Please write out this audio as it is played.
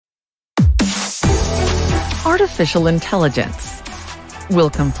artificial intelligence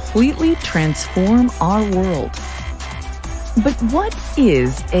will completely transform our world. But what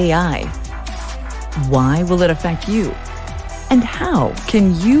is AI? Why will it affect you? And how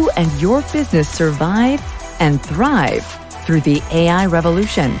can you and your business survive and thrive through the AI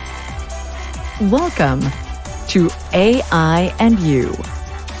revolution? Welcome to AI and You.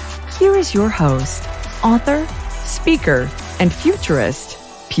 Here is your host, author, speaker, and futurist,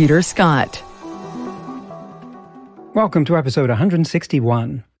 Peter Scott. Welcome to episode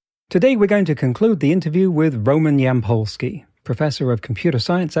 161. Today we're going to conclude the interview with Roman Yampolskiy, professor of computer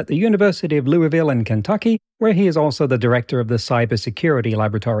science at the University of Louisville in Kentucky, where he is also the director of the Cybersecurity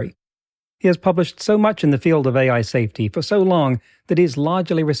Laboratory. He has published so much in the field of AI safety for so long that he is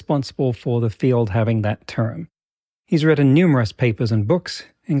largely responsible for the field having that term. He's written numerous papers and books,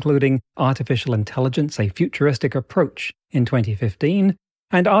 including Artificial Intelligence, a Futuristic Approach in 2015,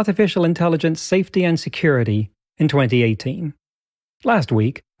 and Artificial Intelligence Safety and Security in 2018. Last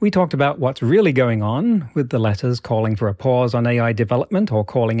week, we talked about what's really going on with the letters calling for a pause on AI development or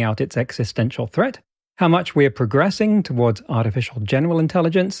calling out its existential threat, how much we're progressing towards artificial general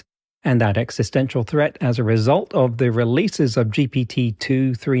intelligence, and that existential threat as a result of the releases of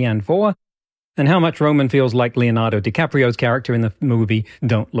GPT-2, 3, and 4, and how much Roman feels like Leonardo DiCaprio's character in the movie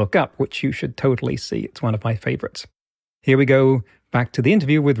Don't Look Up, which you should totally see. It's one of my favorites. Here we go, back to the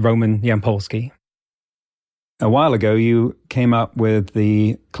interview with Roman Yampolskiy. A while ago, you came up with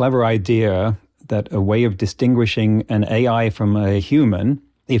the clever idea that a way of distinguishing an AI from a human,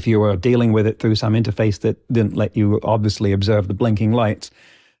 if you were dealing with it through some interface that didn't let you obviously observe the blinking lights,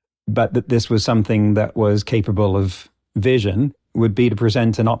 but that this was something that was capable of vision, would be to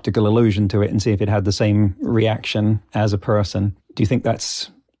present an optical illusion to it and see if it had the same reaction as a person. Do you think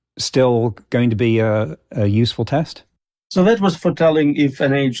that's still going to be a useful test? So that was for telling if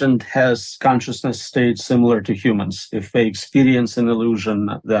an agent has consciousness states similar to humans. If they experience an illusion,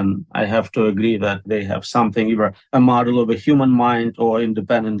 then I have to agree that they have something, either a model of a human mind or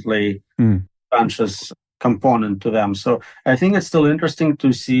independently conscious component to them. So I think it's still interesting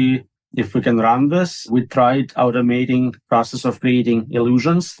to see if we can run this. We tried automating process of creating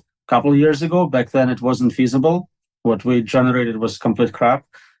illusions a couple of years ago. Back then, it wasn't feasible. What we generated was complete crap.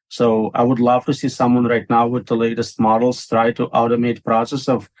 So I would love to see someone right now with the latest models try to automate process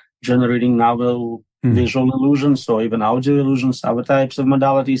of generating novel visual illusions or even audio illusions, other types of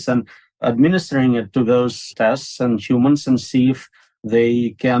modalities, and administering it to those tests and humans and see if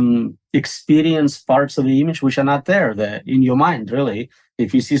they can experience parts of the image which are not there in your mind, really.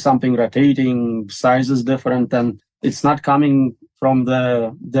 If you see something rotating, size is different, then it's not coming from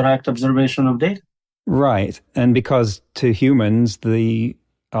the direct observation of data. Right. And because to humans, the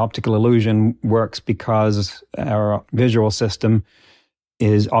optical illusion works because our visual system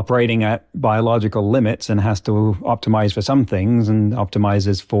is operating at biological limits and has to optimize for some things and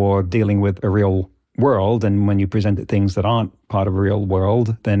optimizes for dealing with a real world. And when you present it things that aren't part of a real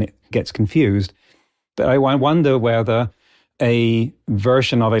world, then it gets confused. But I wonder whether a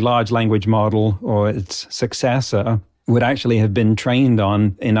version of a large language model or its successor would actually have been trained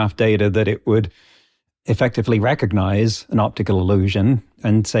on enough data that it would effectively recognize an optical illusion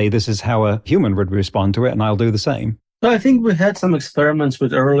and say, this is how a human would respond to it, and I'll do the same. So I think we had some experiments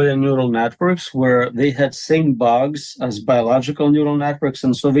with earlier neural networks where they had same bugs as biological neural networks,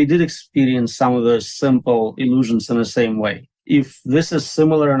 and so they did experience some of those simple illusions in the same way. If this is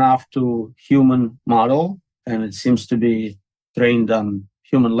similar enough to human model, and it seems to be trained on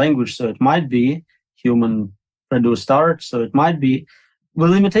human language, so it might be human-produced art, so it might be. The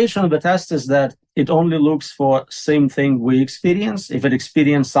limitation of the test is that it only looks for same thing we experience. If it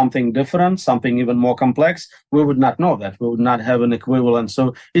experienced something different, something even more complex, we would not know that. We would not have an equivalent.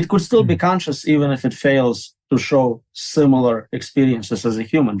 So it could still be conscious even if it fails to show similar experiences as a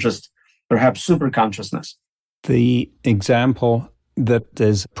human, just perhaps super consciousness. The example that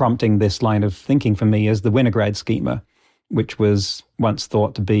is prompting this line of thinking for me is the Winograd schema, which was once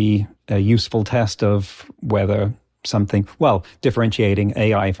thought to be a useful test of whether something, differentiating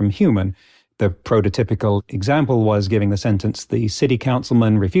AI from human. The prototypical example was giving the sentence, the city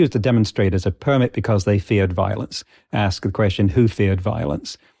councilman refused to demonstrate as a permit because they feared violence. Ask the question, who feared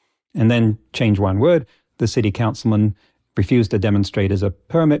violence? And then change one word, the city councilman refused to demonstrate as a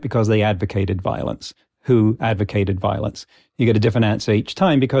permit because they advocated violence. Who advocated violence? You get a different answer each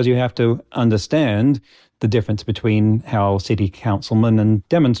time because you have to understand the difference between how city councilmen and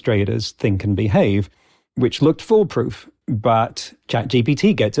demonstrators think and behave, which looked foolproof. But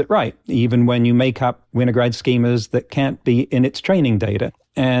ChatGPT gets it right, even when you make up Winograd schemas that can't be in its training data.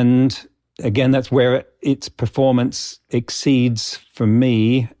 And again, that's where its performance exceeds, for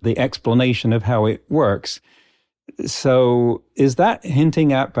me, the explanation of how it works. So is that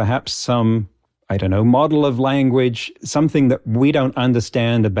hinting at perhaps some, I don't know, model of language, something that we don't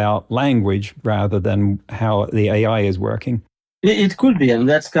understand about language rather than how the AI is working? It could be, and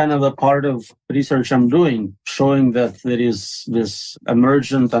that's kind of a part of research I'm doing, showing that there is this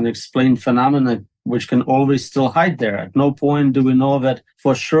emergent, unexplained phenomena which can always still hide there. At no point do we know that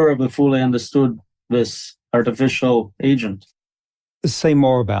for sure we fully understood this artificial agent. Say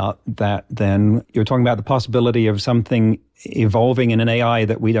more about that then. You're talking about the possibility of something evolving in an AI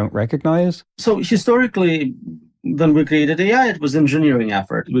that we don't recognize? So historically, when we created AI, it was engineering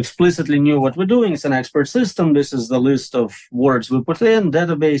effort. We explicitly knew what we're doing. It's an expert system. This is the list of words we put in,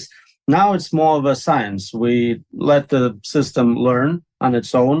 database. Now it's more of a science. We let the system learn on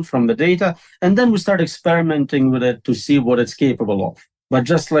its own from the data, and then we start experimenting with it to see what it's capable of. But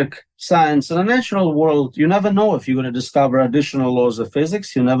just like science in a natural world, you never know if you're going to discover additional laws of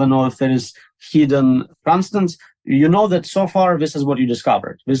physics. You never know if there is hidden constants. You know that so far, this is what you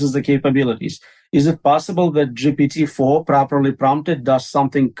discovered. This is the capabilities. Is it possible that GPT-4, properly prompted, does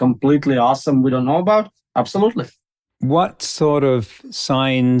something completely awesome we don't know about? Absolutely. What sort of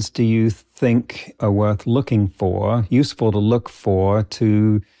signs do you think are worth looking for, useful to look for,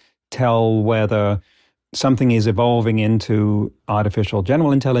 to tell whether something is evolving into artificial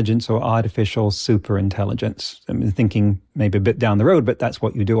general intelligence or artificial superintelligence? I'm thinking maybe a bit down the road, but that's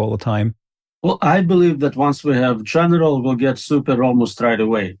what you do all the time. Well, I believe that once we have general, we'll get super almost right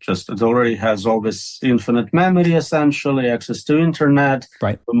away. Just it already has all this infinite memory, essentially, access to internet,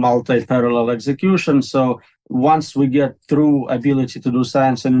 right, multi-parallel execution. So once we get through ability to do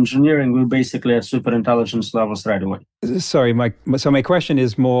science and engineering, we're basically at superintelligence levels right away. Sorry, my question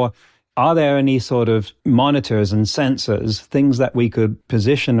is more, are there any sort of monitors and sensors, things that we could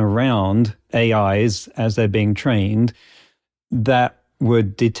position around AIs as they're being trained that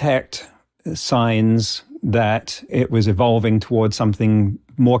would detect signs that it was evolving towards something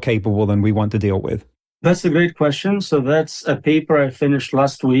more capable than we want to deal with? That's a great question. So that's a paper I finished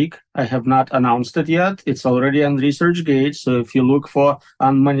last week. I have not announced it yet. It's already on ResearchGate. So if you look for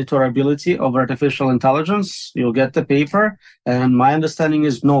unmonitorability of artificial intelligence, you'll get the paper. And my understanding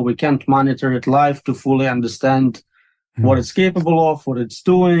is, no, we can't monitor it live to fully understand what it's capable of, what it's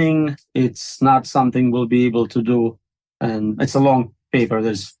doing. It's not something we'll be able to do. And it's a long paper.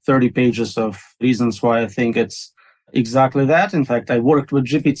 There's 30 pages of reasons why I think it's exactly that. In fact, I worked with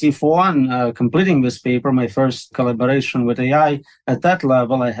GPT-4 on completing this paper, my first collaboration with AI. At that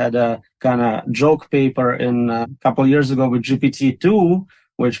level, I had a kind of joke paper a couple of years ago with GPT-2,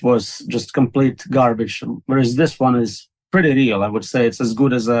 which was just complete garbage, whereas this one is pretty real. I would say it's as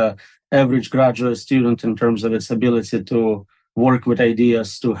good as an average graduate student in terms of its ability to work with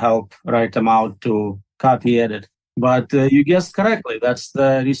ideas, to help write them out, to copy edit. But you guessed correctly. That's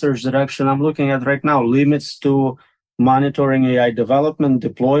the research direction I'm looking at right now. Limits to monitoring AI development,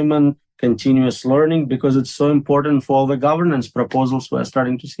 deployment, continuous learning, because it's so important for all the governance proposals we're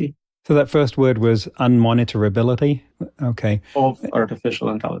starting to see. So that first word was unmonitorability? Okay. Of artificial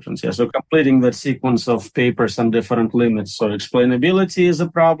intelligence, yeah. So completing that sequence of papers and different limits. So explainability is a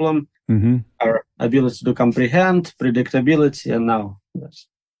problem, our ability to comprehend, predictability, and now, yes.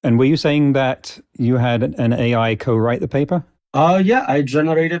 And were you saying that you had an AI co-write the paper? Yeah, I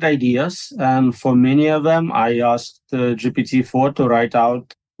generated ideas, and for many of them, I asked GPT-4 to write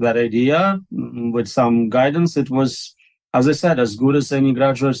out that idea with some guidance. It was, as I said, as good as any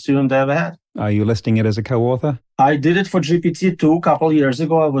graduate student I ever had. Are you listing it as a co-author? I did it for GPT-2 a couple of years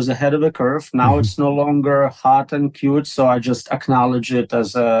ago. I was ahead of the curve. Now it's no longer hot and cute, so I just acknowledge it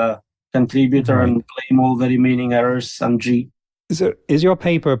as a contributor and blame all the remaining errors on G. So is your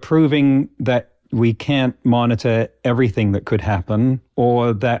paper proving that we can't monitor everything that could happen,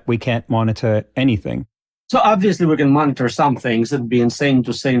 or that we can't monitor anything? So obviously we can monitor some things. It'd be insane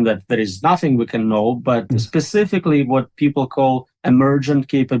to say that there is nothing we can know, but specifically what people call emergent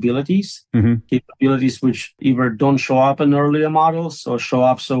capabilities, capabilities which either don't show up in earlier models or show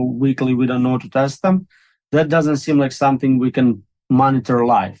up so weakly we don't know to test them. That doesn't seem like something we can monitor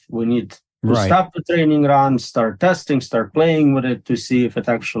live. We need to stop the training run, start testing, start playing with it to see if it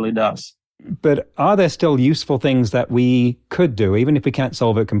actually does. But are there still useful things that we could do, even if we can't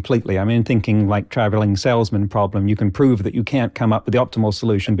solve it completely? I mean, thinking like traveling salesman problem, you can prove that you can't come up with the optimal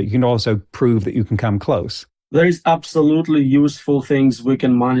solution, but you can also prove that you can come close. There is absolutely useful things we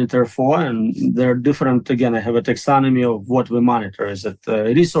can monitor for, and they're different. Again, I have a taxonomy of what we monitor. Is it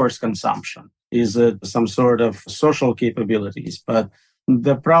resource consumption? Is it some sort of social capabilities? But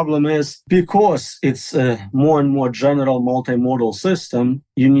the problem is, because it's a more and more general multimodal system,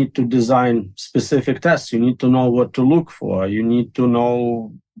 you need to design specific tests. You need to know what to look for. You need to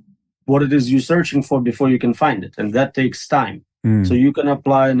know what it is you're searching for before you can find it. And that takes time. So you can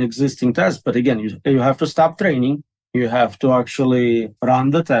apply an existing test, but again, you have to stop training. You have to actually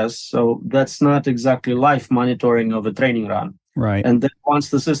run the test. So that's not exactly live monitoring of a training run. Right. And then once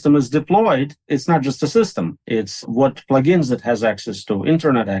the system is deployed, it's not just a system. It's what plugins it has access to,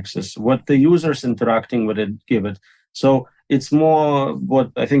 internet access, what the users interacting with it give it. So it's more what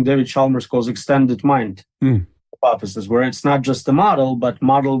I think David Chalmers calls extended mind hypothesis, where it's not just a model, but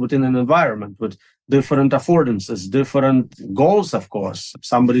model within an environment with different affordances, different goals, of course.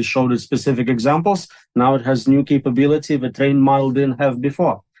 Somebody showed it specific examples. Now it has new capability the trained model didn't have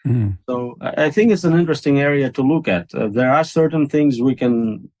before. So I think it's an interesting area to look at. There are certain things we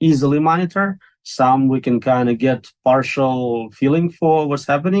can easily monitor. Some we can kind of get partial feeling for what's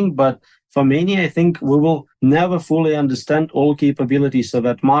happening. But for many, I think we will never fully understand all capabilities of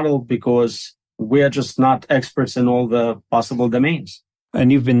that model because we are just not experts in all the possible domains.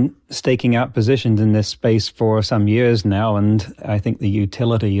 And you've been staking out positions in this space for some years now, and I think the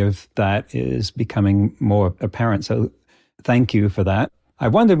utility of that is becoming more apparent. So thank you for that. I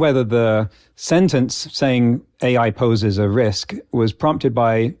wondered whether the sentence saying AI poses a risk was prompted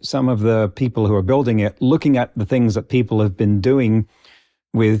by some of the people who are building it, looking at the things that people have been doing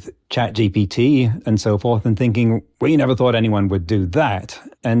with ChatGPT and so forth, and thinking, we never thought anyone would do that.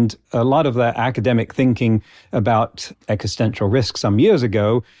 And a lot of that academic thinking about existential risk some years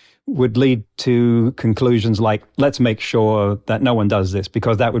ago would lead to conclusions like, let's make sure that no one does this,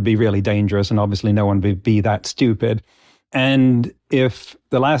 because that would be really dangerous, and obviously no one would be that stupid. And if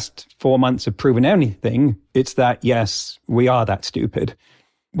the last 4 months have proven anything, it's that, yes, we are that stupid.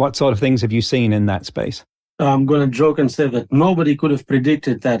 What sort of things have you seen in that space? I'm going to joke and say that nobody could have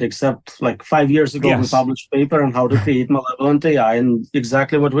predicted that except like 5 years ago, we published a paper on how to create malevolent AI, and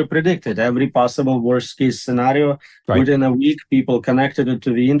exactly what we predicted. Every possible worst case scenario. Within a week, people connected it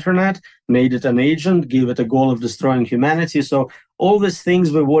to the internet, made it an agent, gave it a goal of destroying humanity. So all these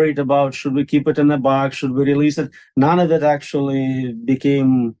things we're worried about, should we keep it in a box? Should we release it? None of it actually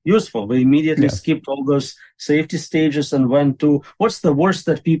became useful. We immediately skipped all those safety stages and went to what's the worst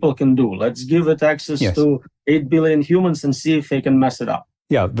that people can do? Let's give it access to 8 billion humans and see if they can mess it up.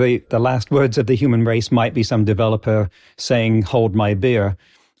 Yeah, the last words of the human race might be some developer saying, hold my beer.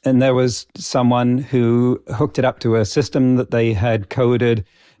 And there was someone who hooked it up to a system that they had coded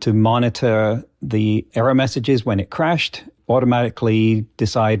to monitor the error messages when it crashed, automatically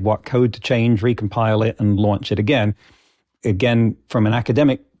decide what code to change, recompile it, and launch it again. Again, from an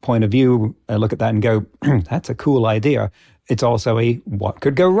academic point of view, I look at that and go, that's a cool idea. It's also a what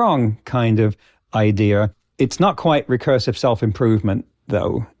could go wrong kind of idea. It's not quite recursive self-improvement,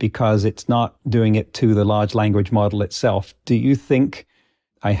 though, because it's not doing it to the large language model itself. Do you think,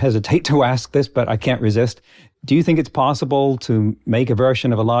 I hesitate to ask this, but I can't resist, do you think it's possible to make a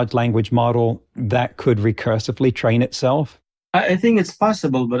version of a large language model that could recursively train itself? I think it's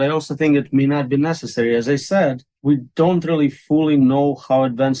possible, but I also think it may not be necessary. As I said, we don't really fully know how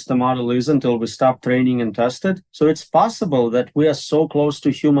advanced the model is until we stop training and test it. So it's possible that we are so close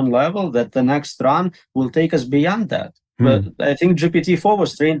to human level that the next run will take us beyond that. But I think GPT-4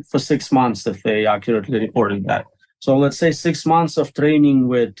 was trained for 6 months, if they accurately reported that. So let's say 6 months of training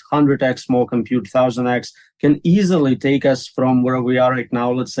with 100x more compute, 1000x, can easily take us from where we are right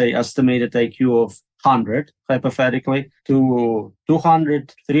now, let's say estimated IQ of 100, hypothetically, to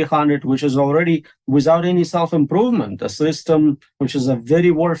 200, 300, which is already, without any self-improvement, a system which is a very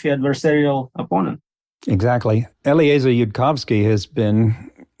worthy adversarial opponent. Exactly. Eliezer Yudkowsky has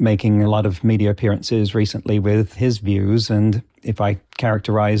been making a lot of media appearances recently with his views, and if I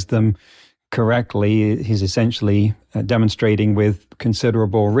characterize them correctly, he's essentially demonstrating with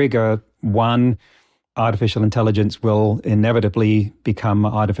considerable rigor, one, artificial intelligence will inevitably become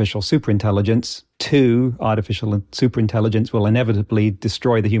artificial superintelligence. 2, artificial superintelligence will inevitably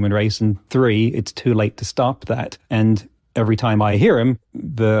destroy the human race. And 3, it's too late to stop that. And every time I hear him,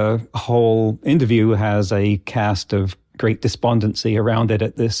 the whole interview has a cast of great despondency around it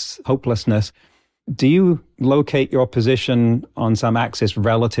at this hopelessness. Do you locate your position on some axis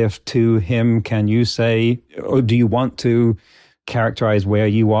relative to him? Can you say, or do you want to characterize where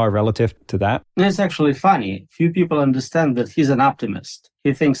you are relative to that? It's actually funny. Few people understand that he's an optimist.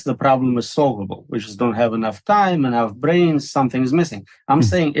 He thinks the problem is solvable. We just don't have enough time, enough brains, something is missing. I'm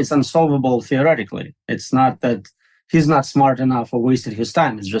saying it's unsolvable theoretically. It's not that he's not smart enough or wasted his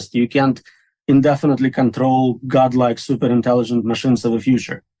time. It's just you can't indefinitely control godlike superintelligent machines of the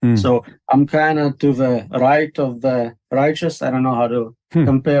future. So I'm kind of to the right of the righteous. I don't know how to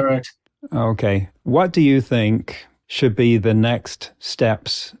compare it. Okay. What do you think should be the next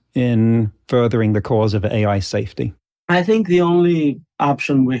steps in furthering the cause of AI safety? I think the only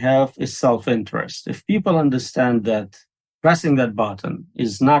option we have is self-interest. If people understand that pressing that button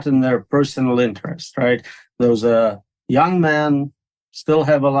is not in their personal interest, right? Those young men still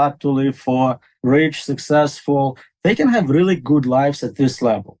have a lot to live for, rich, successful. They can have really good lives at this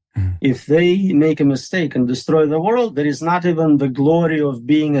level. If they make a mistake and destroy the world, there is not even the glory of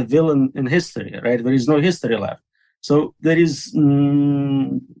being a villain in history, right? There is no history left. So there is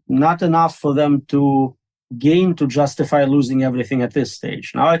not enough for them to gain to justify losing everything at this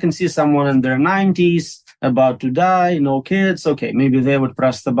stage. Now I can see someone in their 90s about to die, no kids. Okay, maybe they would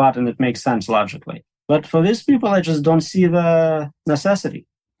press the button. It makes sense logically. But for these people, I just don't see the necessity.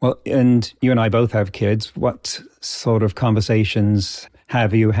 Well, and you and I both have kids. What sort of conversations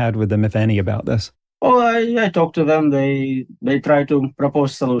have you had with them, if any, about this? Oh, I talk to them. They try to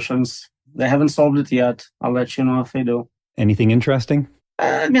propose solutions. They haven't solved it yet. I'll let you know if they do. Anything interesting?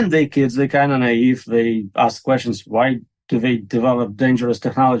 I mean, they're kids. They're kind of naive. They ask questions. Why do they develop dangerous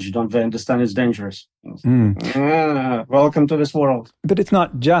technology? Don't they understand it's dangerous? Welcome to this world. But it's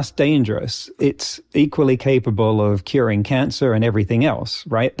not just dangerous. It's equally capable of curing cancer and everything else,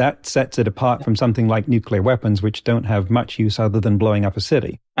 right? That sets it apart from something like nuclear weapons, which don't have much use other than blowing up a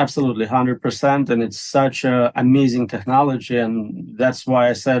city. Absolutely, 100%. And it's such an amazing technology. And that's why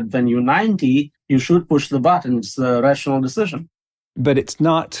I said when you're 90, you should push the button. It's a rational decision. But it's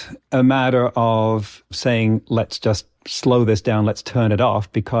not a matter of saying, let's just slow this down, let's turn it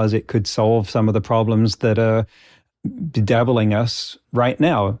off, because it could solve some of the problems that are bedeviling us right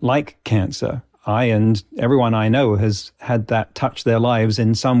now, like cancer. I and everyone I know has had that touch their lives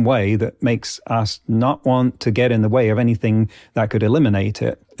in some way that makes us not want to get in the way of anything that could eliminate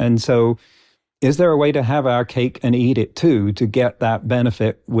it. And so is there a way to have our cake and eat it too, to get that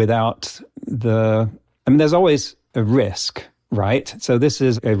benefit without there's always a risk, right? So this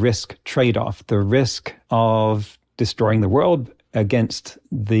is a risk trade-off, the risk of destroying the world against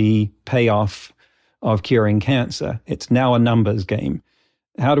the payoff of curing cancer. It's now a numbers game.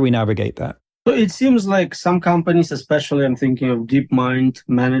 How do we navigate that? So it seems like some companies, especially I'm thinking of DeepMind,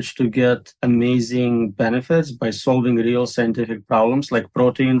 managed to get amazing benefits by solving real scientific problems like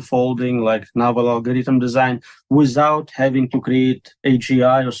protein folding, like novel algorithm design, without having to create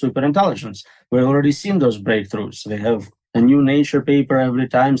AGI or superintelligence. We've already seen those breakthroughs. They have a new Nature paper every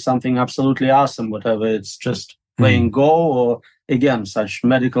time, something absolutely awesome, whatever it's just playing Go or, again, such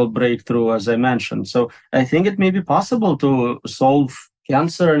medical breakthrough, as I mentioned. So I think it may be possible to solve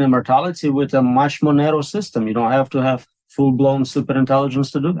cancer and immortality with a much more narrow system. You don't have to have full-blown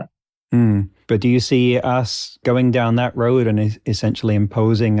superintelligence to do that. But do you see us going down that road and essentially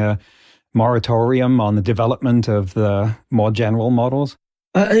imposing a moratorium on the development of the more general models?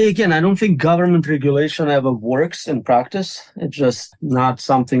 Again, I don't think government regulation ever works in practice. It's just not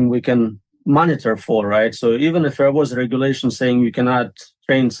something we can monitor for, right? So even if there was regulation saying you cannot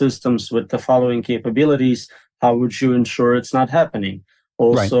train systems with the following capabilities, how would you ensure it's not happening?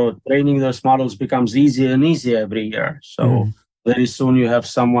 Also, training those models becomes easier and easier every year. So very soon you have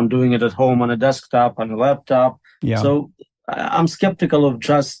someone doing it at home on a desktop, on a laptop. Yeah. So I'm skeptical of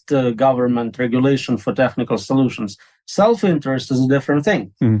just government regulation for technical solutions. Self-interest is a different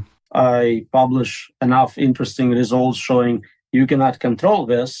thing. I publish enough interesting results showing you cannot control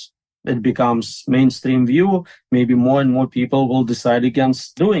this. It becomes mainstream view. Maybe more and more people will decide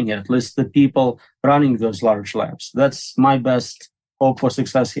against doing it, at least the people running those large labs. That's my best hope for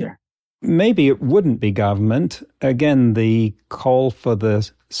success here. Maybe it wouldn't be government. Again, the call for the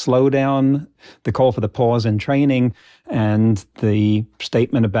slowdown, the call for the pause in training, and the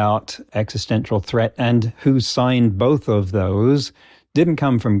statement about existential threat and who signed both of those didn't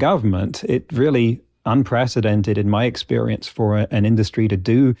come from government. It really unprecedented, in my experience, for an industry to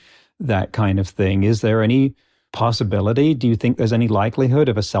do that kind of thing. Is there any possibility? Do you think there's any likelihood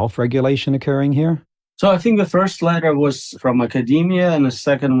of a self-regulation occurring here? So I think the first letter was from academia and the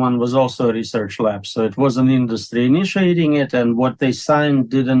second one was also a research lab. So it was an industry initiating it, and what they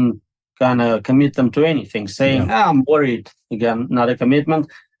signed didn't kind of commit them to anything, saying, I'm worried. Again, not a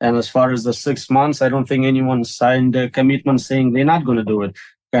commitment. And as far as the 6 months, I don't think anyone signed a commitment saying they're not going to do it.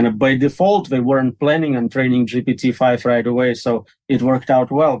 Kind of by default, they weren't planning on training GPT-5 right away. So it worked out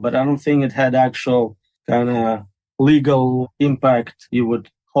well, but I don't think it had actual kind of legal impact you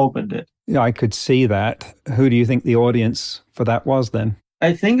would hope it did. Yeah, I could see that. Who do you think the audience for that was then?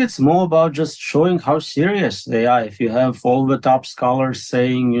 I think it's more about just showing how serious they are. If you have all the top scholars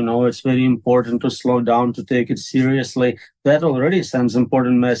saying, it's very important to slow down, to take it seriously, that already sends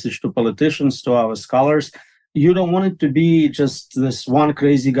important message to politicians, to our scholars. You don't want it to be just this one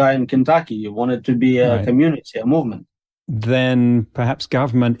crazy guy in Kentucky. You want it to be a community, a movement. Then perhaps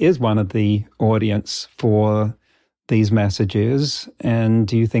government is one of the audience for these messages? And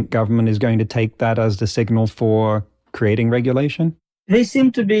do you think government is going to take that as the signal for creating regulation? They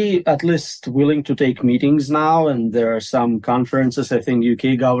seem to be at least willing to take meetings now, and there are some conferences. I think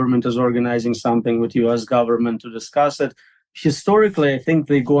UK government is organizing something with US government to discuss it. Historically, I think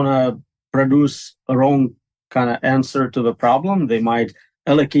they're going to produce a wrong kind of answer to the problem. They might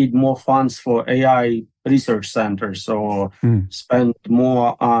allocate more funds for AI research centers or spend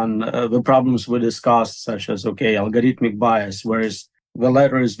more on the problems we discussed, such as, algorithmic bias, whereas the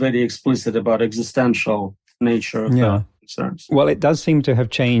letter is very explicit about existential nature of the concerns. Well, it does seem to have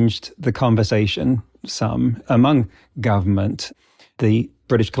changed the conversation some among government. The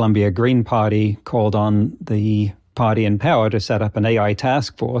British Columbia Green Party called on the party in power to set up an AI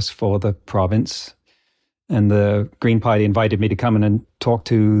task force for the province. And the Green Party invited me to come in and talk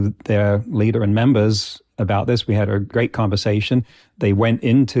to their leader and members about this. We had a great conversation. They went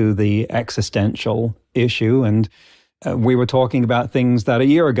into the existential issue, and we were talking about things that a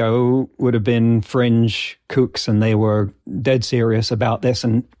year ago would have been fringe kooks, and they were dead serious about this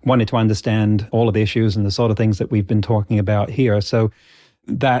and wanted to understand all of the issues and the sort of things that we've been talking about here. So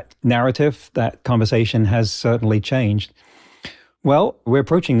that narrative, that conversation has certainly changed. Well, we're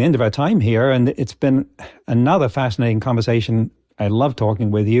approaching the end of our time here, and it's been another fascinating conversation. I love talking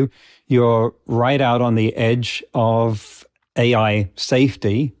with you. You're right out on the edge of AI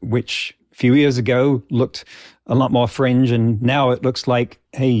safety, which a few years ago looked a lot more fringe, and now it looks like,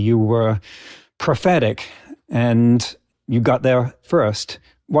 hey, you were prophetic and you got there first.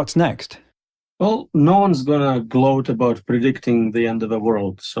 What's next? Well, no one's going to gloat about predicting the end of the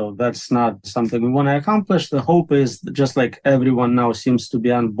world. So that's not something we want to accomplish. The hope is, just like everyone now seems to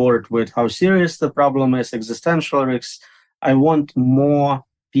be on board with how serious the problem is, existential risks, I want more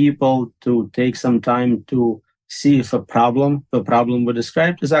people to take some time to see if the problem we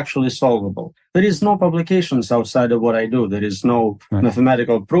described is actually solvable. There is no publications outside of what I do. There is no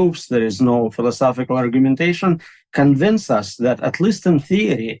mathematical proofs. There is no philosophical argumentation. Convince us that, at least in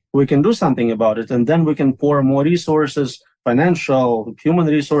theory, we can do something about it, and then we can pour more resources, financial, human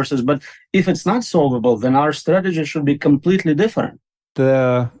resources. But if it's not solvable, then our strategy should be completely different.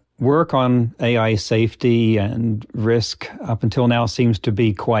 The work on AI safety and risk up until now seems to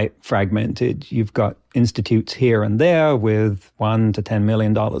be quite fragmented. You've got institutes here and there with $1 to $10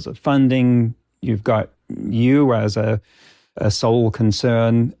 million of funding. You've got you as a sole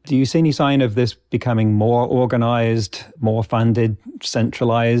concern. Do you see any sign of this becoming more organized, more funded,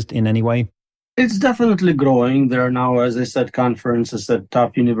 centralized in any way? It's definitely growing. There are now, as I said, conferences at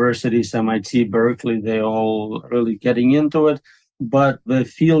top universities, MIT, Berkeley, they're all really getting into it. But the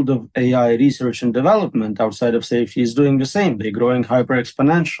field of AI research and development outside of safety is doing the same. They're growing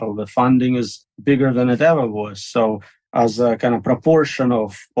hyper-exponential. The funding is bigger than it ever was. So as a kind of proportion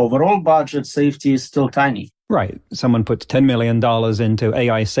of overall budget, safety is still tiny. Right. Someone puts $10 million into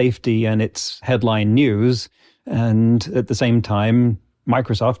AI safety and it's headline news. And at the same time,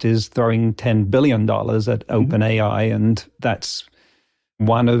 Microsoft is throwing $10 billion at OpenAI. And that's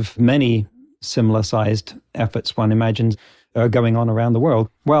one of many similar-sized efforts, one imagines, going on around the world.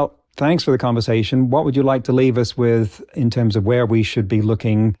 Well, thanks for the conversation. What would you like to leave us with in terms of where we should be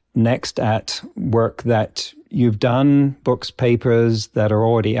looking next at work that you've done, books, papers that are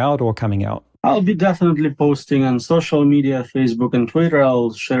already out or coming out? I'll be definitely posting on social media, Facebook and Twitter.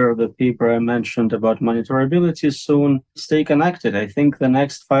 I'll share the paper I mentioned about monitorability soon. Stay connected. I think the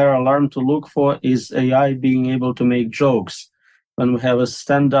next fire alarm to look for is AI being able to make jokes. When we have a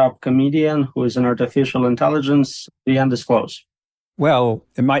stand-up comedian who is an artificial intelligence, the end is close. Well,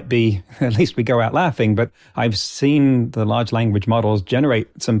 it might be, at least we go out laughing, but I've seen the large language models generate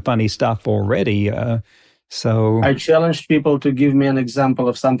some funny stuff already. So I challenged people to give me an example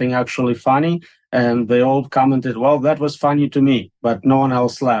of something actually funny, and they all commented, well, that was funny to me, but no one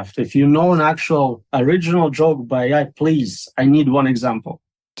else laughed. If you know an actual original joke by AI, please, I need one example.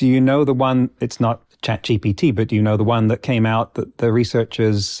 Do you know the one, it's not ChatGPT, but do you know the one that came out that the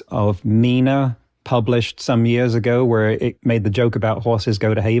researchers of MENA published some years ago where it made the joke about horses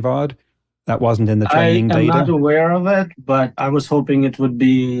go to Harvard? That wasn't in the training data? I'm not aware of it, but I was hoping it would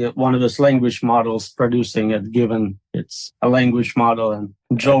be one of those language models producing it, given it's a language model and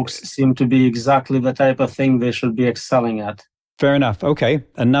jokes seem to be exactly the type of thing they should be excelling at. Fair enough. Okay.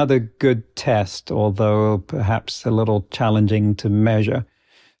 Another good test, although perhaps a little challenging to measure.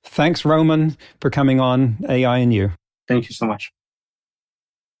 Thanks, Roman, for coming on AI and You. Thank you so much.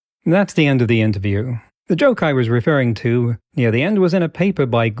 That's the end of the interview. The joke I was referring to near the end was in a paper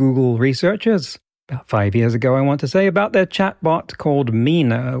by Google researchers, about 5 years ago, I want to say, about their chatbot called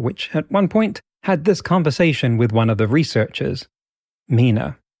Mina, which at one point had this conversation with one of the researchers.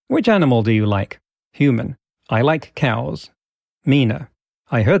 Mina, which animal do you like? Human. I like cows. Mina.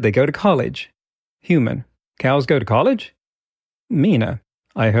 I heard they go to college. Human. Cows go to college? Mina.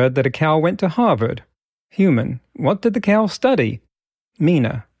 I heard that a cow went to Harvard. Human. What did the cow study?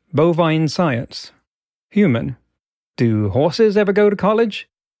 Mina. Bovine science. Human. Do horses ever go to college?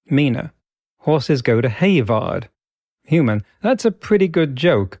 Mina. Horses go to Harvard. Human. That's a pretty good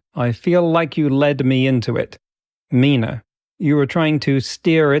joke. I feel like you led me into it. Mina. You were trying to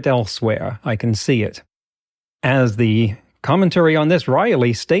steer it elsewhere. I can see it. As the commentary on this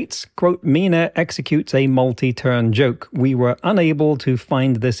Riley states, quote, Mina executes a multi-turn joke. We were unable to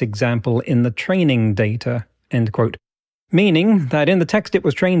find this example in the training data, end quote. Meaning that in the text it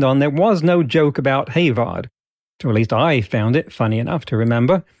was trained on, there was no joke about Harvard. Or at least I found it funny enough to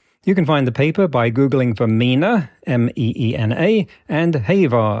remember. You can find the paper by Googling for Mina, M-E-E-N-A, and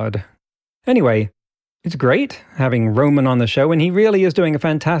Harvard. Anyway, it's great having Roman on the show, and he really is doing a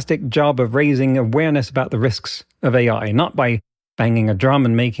fantastic job of raising awareness about the risks of AI, not by banging a drum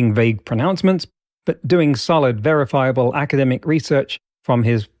and making vague pronouncements, but doing solid, verifiable academic research from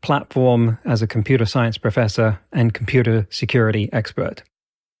his platform as a computer science professor and computer security expert.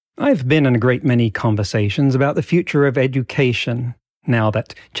 I've been in a great many conversations about the future of education, now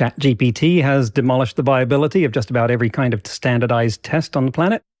that ChatGPT has demolished the viability of just about every kind of standardized test on the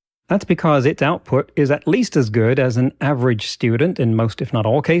planet. That's because its output is at least as good as an average student in most, if not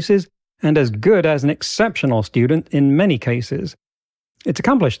all cases, and as good as an exceptional student in many cases. It's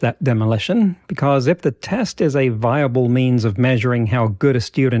accomplished that demolition because if the test is a viable means of measuring how good a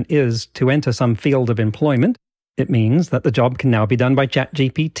student is to enter some field of employment, it means that the job can now be done by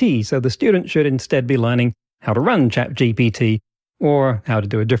ChatGPT, so the student should instead be learning how to run ChatGPT or how to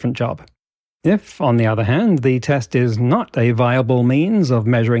do a different job. If, on the other hand, the test is not a viable means of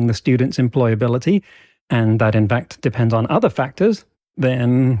measuring the student's employability, and that in fact depends on other factors,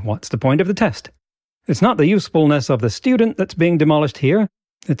 then what's the point of the test? It's not the usefulness of the student that's being demolished here,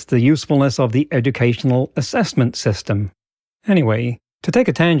 it's the usefulness of the educational assessment system. Anyway, to take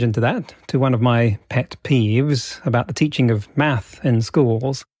a tangent to that, to one of my pet peeves about the teaching of math in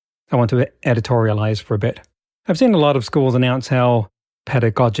schools, I want to editorialize for a bit. I've seen a lot of schools announce how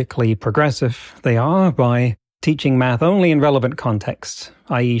pedagogically progressive they are by teaching math only in relevant contexts,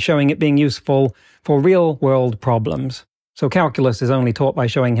 i.e. showing it being useful for real-world problems. So calculus is only taught by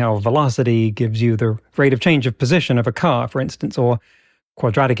showing how velocity gives you the rate of change of position of a car, for instance, or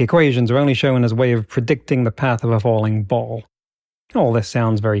quadratic equations are only shown as a way of predicting the path of a falling ball. All this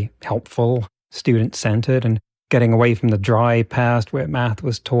sounds very helpful, student-centered, and getting away from the dry past where math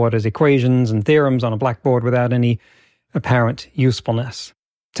was taught as equations and theorems on a blackboard without any apparent usefulness.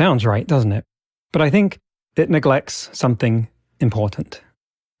 Sounds right, doesn't it? But I think it neglects something important.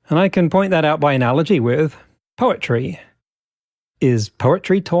 And I can point that out by analogy with poetry. Is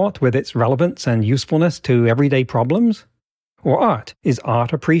poetry taught with its relevance and usefulness to everyday problems? Or art? Is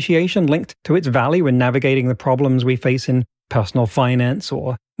art appreciation linked to its value in navigating the problems we face in personal finance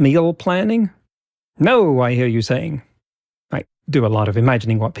or meal planning? No, I hear you saying. I do a lot of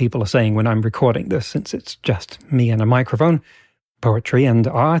imagining what people are saying when I'm recording this, since it's just me and a microphone. Poetry and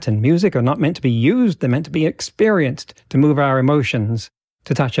art and music are not meant to be used, they're meant to be experienced, to move our emotions,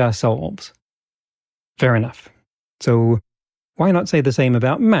 to touch our souls. Fair enough. So why not say the same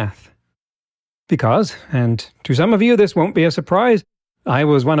about math? Because, and to some of you this won't be a surprise, I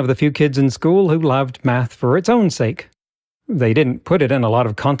was one of the few kids in school who loved math for its own sake. They didn't put it in a lot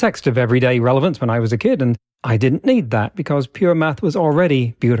of context of everyday relevance when I was a kid, and I didn't need that because pure math was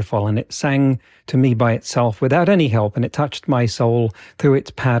already beautiful and it sang to me by itself without any help, and it touched my soul through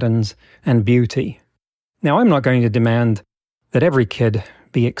its patterns and beauty. Now, I'm not going to demand that every kid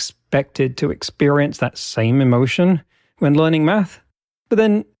be expected to experience that same emotion when learning math, but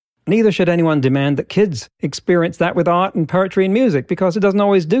then neither should anyone demand that kids experience that with art and poetry and music, because it doesn't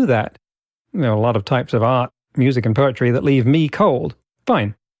always do that. There are a lot of types of art, music and poetry that leave me cold.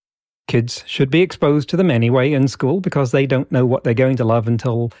 Fine. Kids should be exposed to them anyway in school because they don't know what they're going to love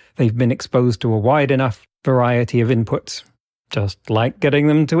until they've been exposed to a wide enough variety of inputs. Just like getting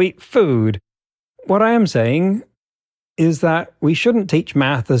them to eat food. What I am saying is that we shouldn't teach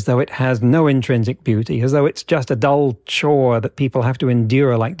math as though it has no intrinsic beauty, as though it's just a dull chore that people have to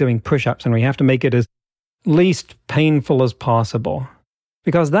endure like doing push-ups, and we have to make it as least painful as possible.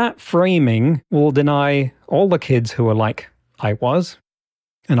 Because that framing will deny all the kids who are like I was.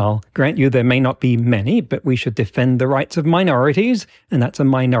 And I'll grant you there may not be many, but we should defend the rights of minorities, and that's a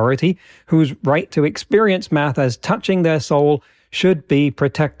minority, whose right to experience math as touching their soul should be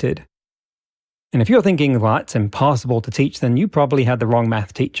protected. And if you're thinking, well, it's impossible to teach, then you probably had the wrong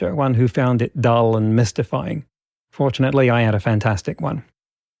math teacher, one who found it dull and mystifying. Fortunately, I had a fantastic one.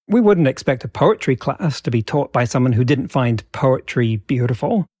 We wouldn't expect a poetry class to be taught by someone who didn't find poetry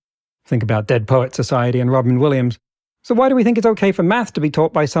beautiful. Think about Dead Poets Society and Robin Williams. So why do we think it's okay for math to be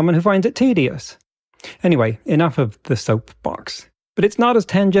taught by someone who finds it tedious? Anyway, enough of the soapbox. But it's not as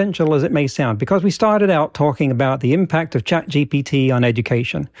tangential as it may sound, because we started out talking about the impact of ChatGPT on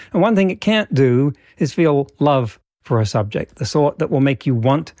education. And one thing it can't do is feel love for a subject, the sort that will make you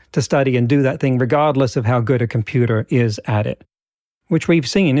want to study and do that thing regardless of how good a computer is at it. Which we've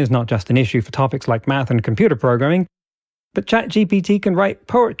seen is not just an issue for topics like math and computer programming, but ChatGPT can write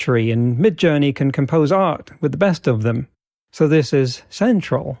poetry and Midjourney can compose art with the best of them. So this is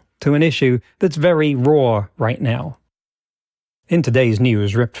central to an issue that's very raw right now. In today's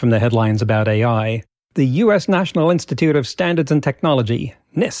news, ripped from the headlines about AI, the U.S. National Institute of Standards and Technology,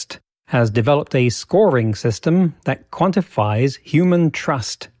 NIST, has developed a scoring system that quantifies human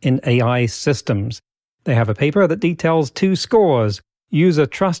trust in AI systems. They have a paper that details 2 scores: user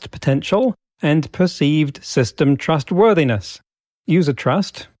trust potential and perceived system trustworthiness. User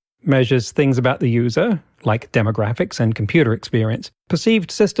trust measures things about the user, like demographics and computer experience.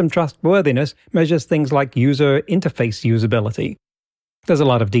 Perceived system trustworthiness measures things like user interface usability. There's a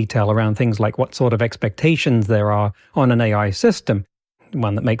lot of detail around things like what sort of expectations there are on an AI system.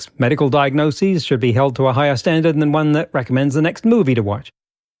 One that makes medical diagnoses should be held to a higher standard than one that recommends the next movie to watch.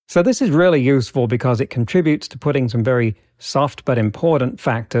 So this is really useful because it contributes to putting some very soft but important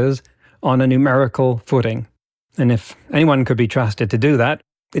factors on a numerical footing. And if anyone could be trusted to do that,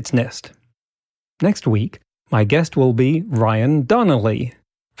 it's NIST. Next week, my guest will be Ryan Donnelly,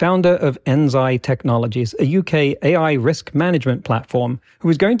 founder of Enzi Technologies, a UK AI risk management platform, who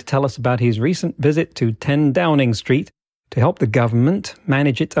is going to tell us about his recent visit to 10 Downing Street to help the government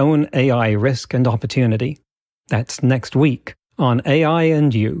manage its own AI risk and opportunity. That's next week on AI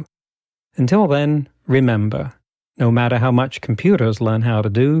and You. Until then, remember, no matter how much computers learn how to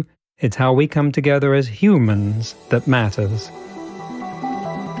do, it's how we come together as humans that matters.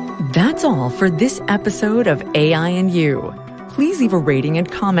 That's all for this episode of AI and You. Please leave a rating and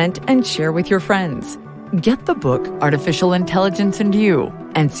comment and share with your friends. Get the book Artificial Intelligence and You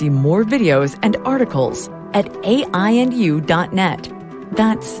and see more videos and articles at aiandyou.net.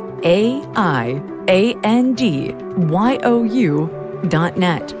 That's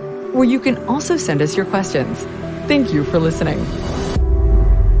aiandyou.net, where you can also send us your questions. Thank you for listening.